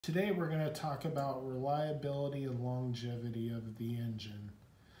Today we're going to talk about reliability and longevity of the engine.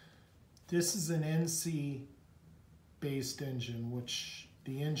 This is an NC based engine, which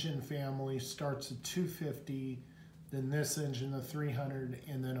the engine family starts at 250, then this engine, the 300,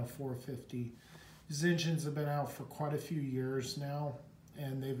 and then a 450. These engines have been out for quite a few years now,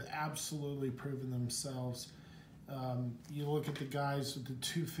 and they've absolutely proven themselves. You look at the guys with the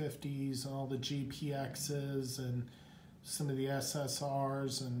 250s and all the GPXs and some of the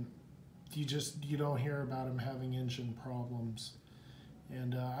SSRs, and you don't hear about them having engine problems.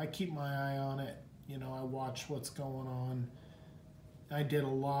 And I keep my eye on it. You know, I watch what's going on. I did a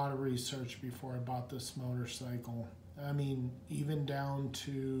lot of research before I bought this motorcycle. I mean, even down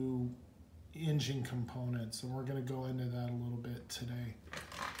to engine components, and we're going to go into that a little bit today.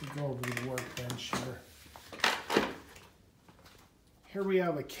 We go over the workbench here. Here we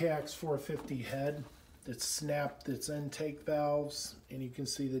have a KX450 head that snapped its intake valves, and you can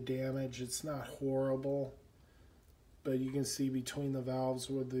see the damage. It's not horrible, but you can see between the valves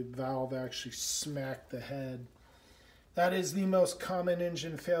where the valve actually smacked the head. That is the most common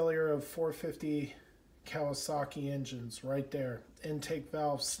engine failure of 450 Kawasaki engines right there. Intake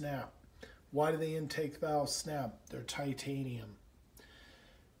valve snap. Why do the intake valves snap? They're titanium.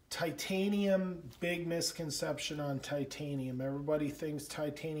 Titanium, big misconception on titanium. Everybody thinks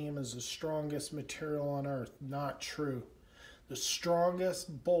titanium is the strongest material on earth. Not true. The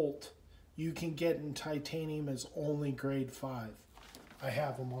strongest bolt you can get in titanium is only grade 5. I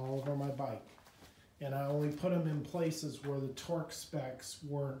have them all over my bike. And I only put them in places where the torque specs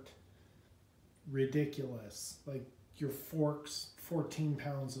weren't ridiculous. Like your forks, 14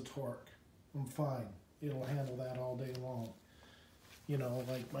 pounds of torque. I'm fine. It'll handle that all day long. You know,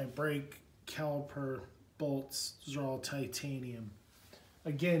 like my brake caliper bolts, those are all titanium.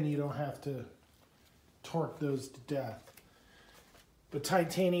 Again, you don't have to torque those to death. But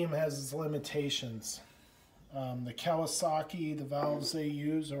titanium has its limitations. The Kawasaki, the valves they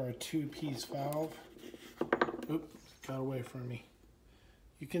use are a 2-piece valve. Oop, got away from me.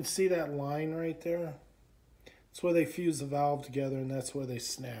 You can see that line right there? That's where they fuse the valve together, and that's where they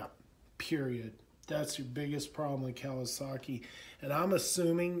snap, period. That's your biggest problem with Kawasaki. And I'm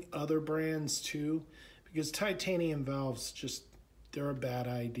assuming other brands too, because titanium valves they're a bad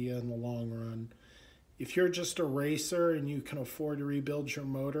idea in the long run. If you're just a racer and you can afford to rebuild your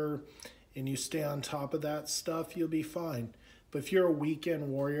motor and you stay on top of that stuff, you'll be fine. But if you're a weekend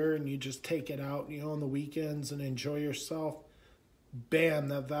warrior and you just take it out, on the weekends and enjoy yourself, bam,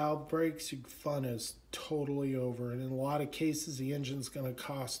 that valve breaks, your fun is totally over. And in a lot of cases, the engine's going to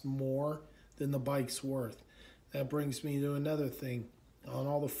cost more than the bike's worth. That brings me to another thing. On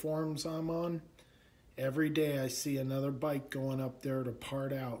all the forums I'm on, every day I see another bike going up there to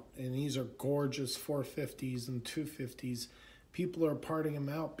part out. And these are gorgeous 450s and 250s. People are parting them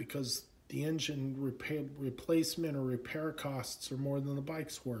out because the engine replacement or repair costs are more than the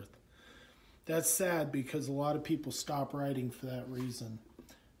bike's worth. That's sad because a lot of people stop riding for that reason.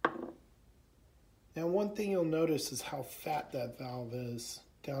 Now, one thing you'll notice is how fat that valve is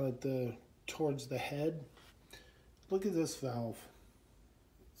down at towards the head. Look at this valve.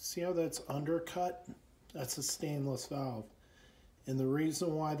 See how that's undercut? That's a stainless valve. And the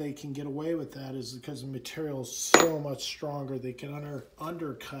reason why they can get away with that is because the material is so much stronger. They can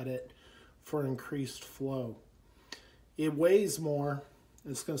undercut it for increased flow. It weighs more.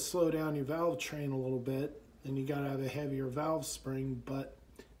 It's going to slow down your valve train a little bit, and you got to have a heavier valve spring, but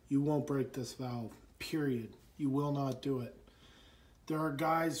you won't break this valve, period. You will not do it. There are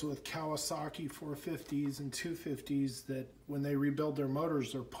guys with Kawasaki 450s and 250s that when they rebuild their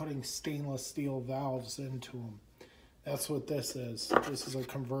motors, they're putting stainless steel valves into them. That's what this is. This is a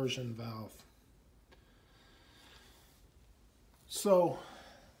conversion valve. So,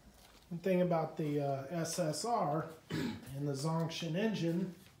 one thing about the SSR and the Zongshin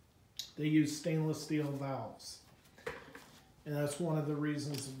engine, they use stainless steel valves. And that's one of the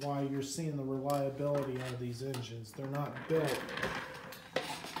reasons why you're seeing the reliability of these engines. They're not built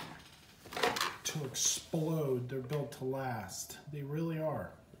to explode, they're built to last. They really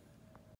are.